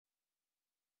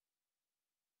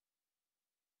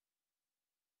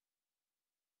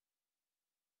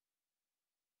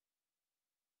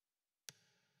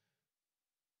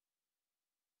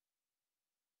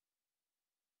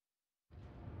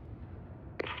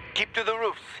Keep to the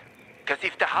roofs, because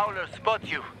if the howlers spot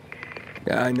you...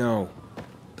 Yeah, I know.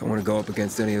 Don't want to go up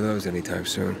against any of those anytime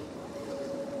soon.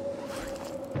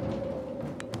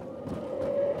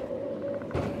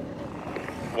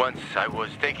 Once I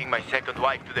was taking my second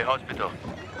wife to the hospital.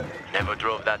 Never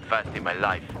drove that fast in my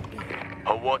life.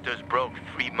 Her waters broke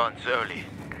 3 months early.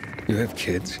 You have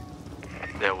kids?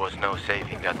 There was no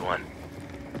saving that one.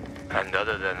 And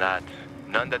other than that,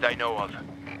 none that I know of.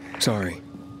 Sorry.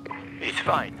 It's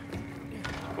fine.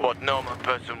 What normal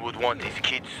person would want his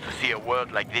kids to see a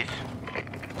world like this?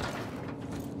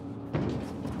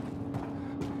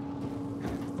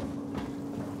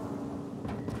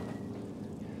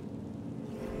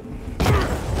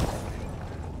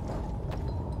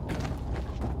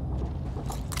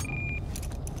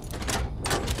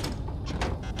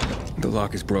 The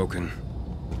lock is broken.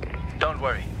 Don't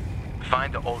worry.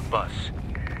 Find the old bus.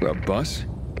 A bus?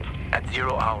 At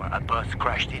 0 hour, a bus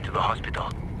crashed into the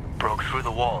hospital. Broke through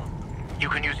the wall. You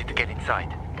can use it to get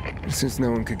inside. Since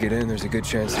no one could get in, there's a good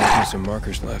chance there's just some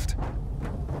markers left.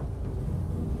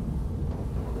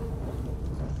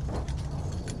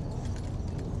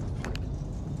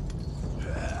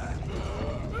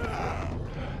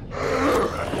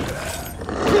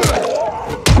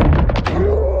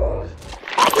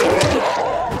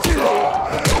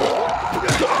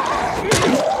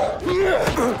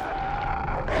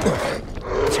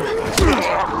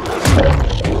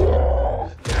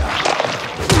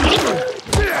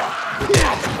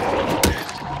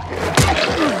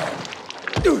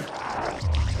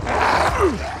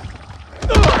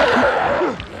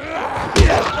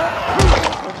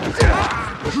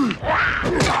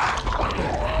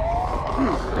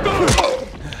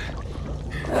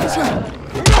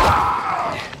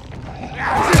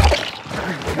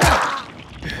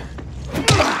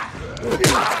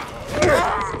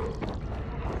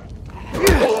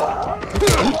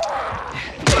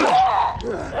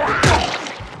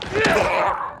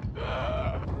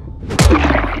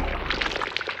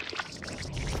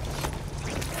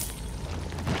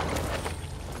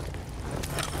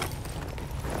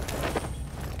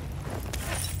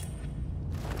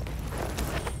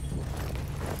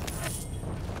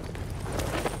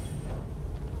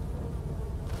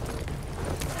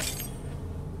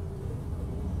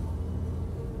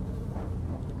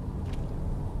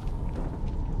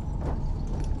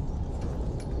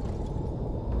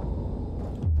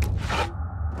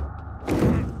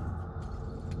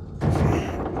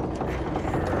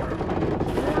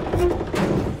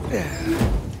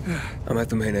 I'm at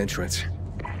the main entrance.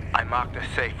 I marked a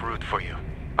safe route for you.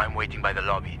 I'm waiting by the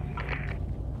lobby.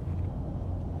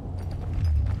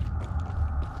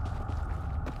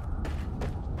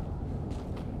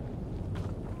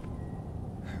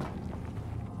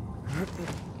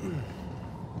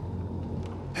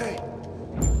 Hey!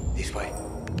 This way.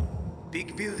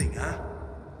 Big building, huh?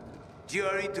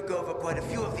 GRE took over quite a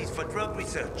few of these for drug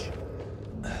research.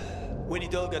 When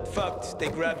it all got fucked, they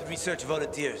grabbed research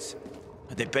volunteers.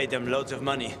 They paid them loads of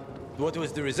money. What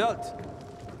was the result?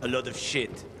 A lot of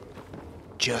shit.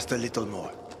 Just a little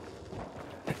more.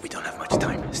 We don't have much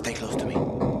time. Stay close to me.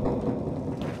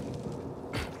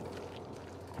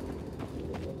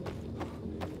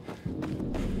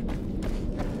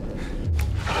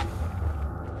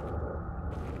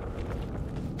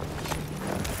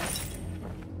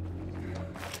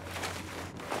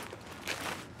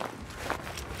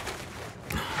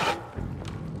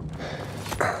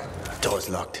 Door's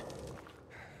locked.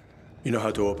 You know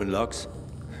how to open locks?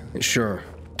 Sure.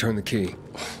 Turn the key.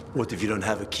 What if you don't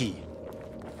have a key?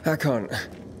 I can't.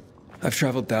 I've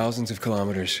traveled thousands of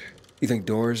kilometers. You think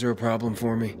doors are a problem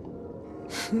for me?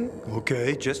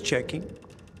 Okay, just checking.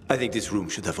 I think this room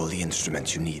should have all the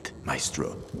instruments you need,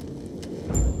 Maestro.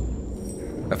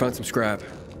 I found some scrap.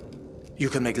 You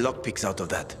can make lockpicks out of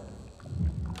that.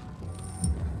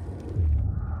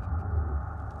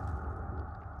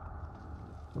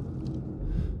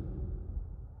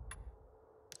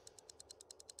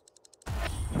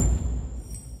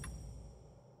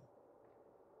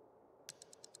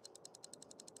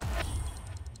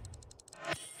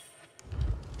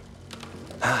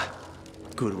 Ah,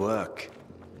 good work.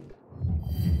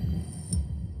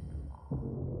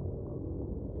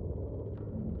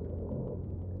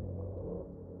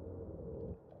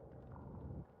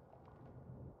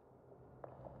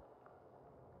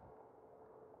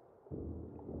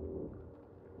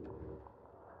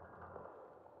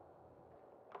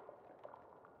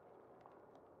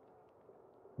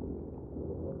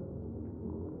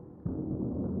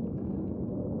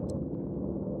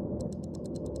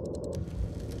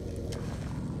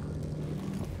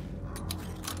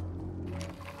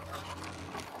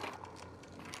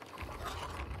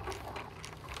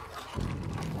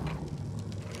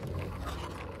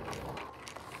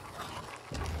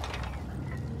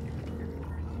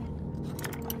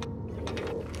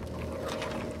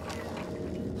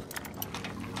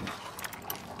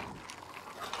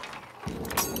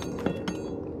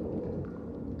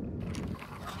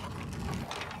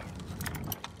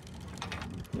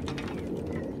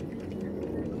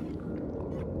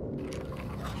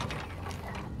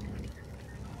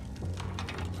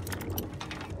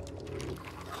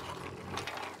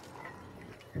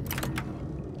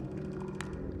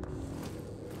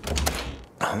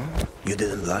 You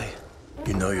didn't lie?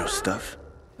 You know your stuff?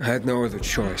 I had no other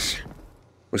choice.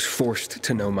 Was forced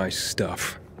to know my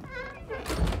stuff.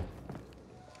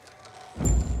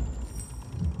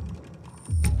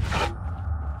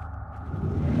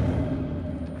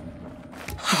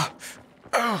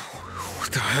 Oh,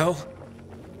 what the hell?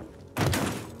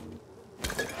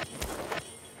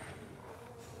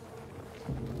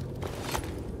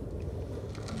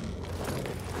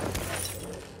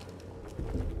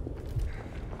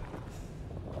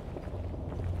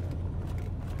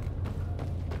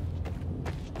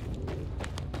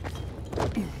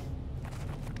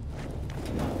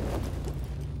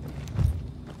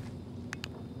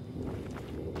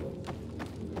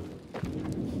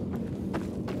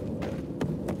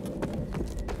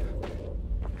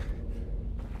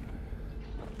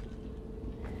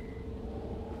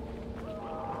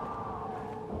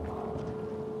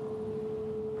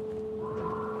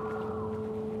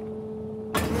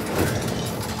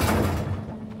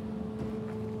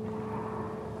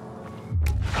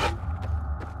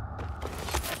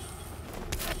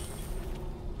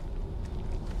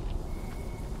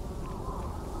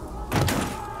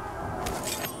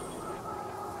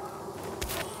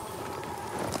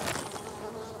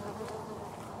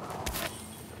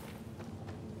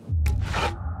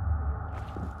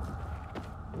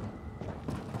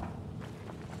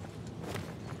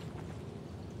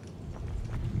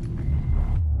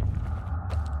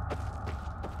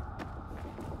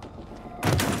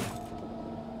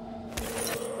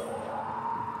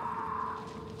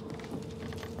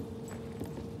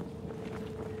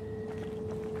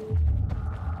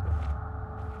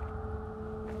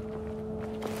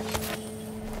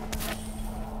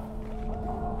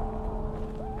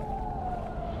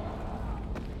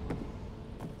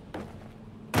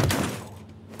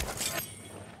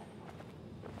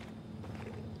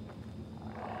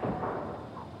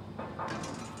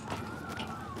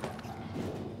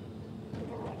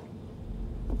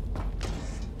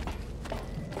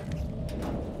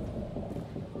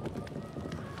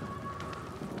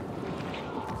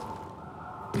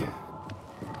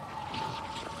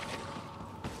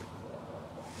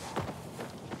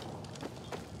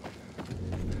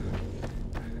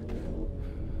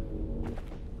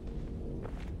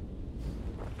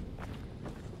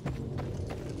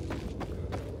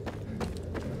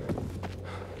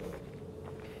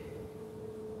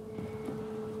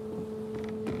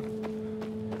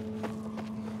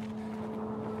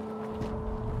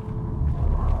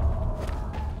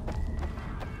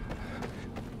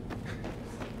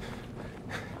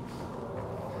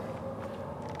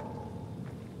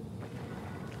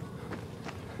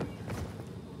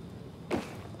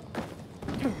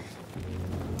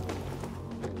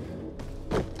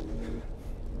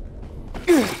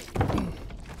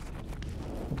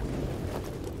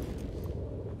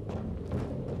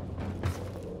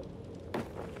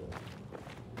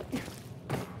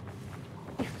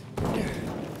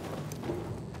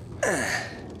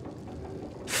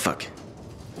 Fuck.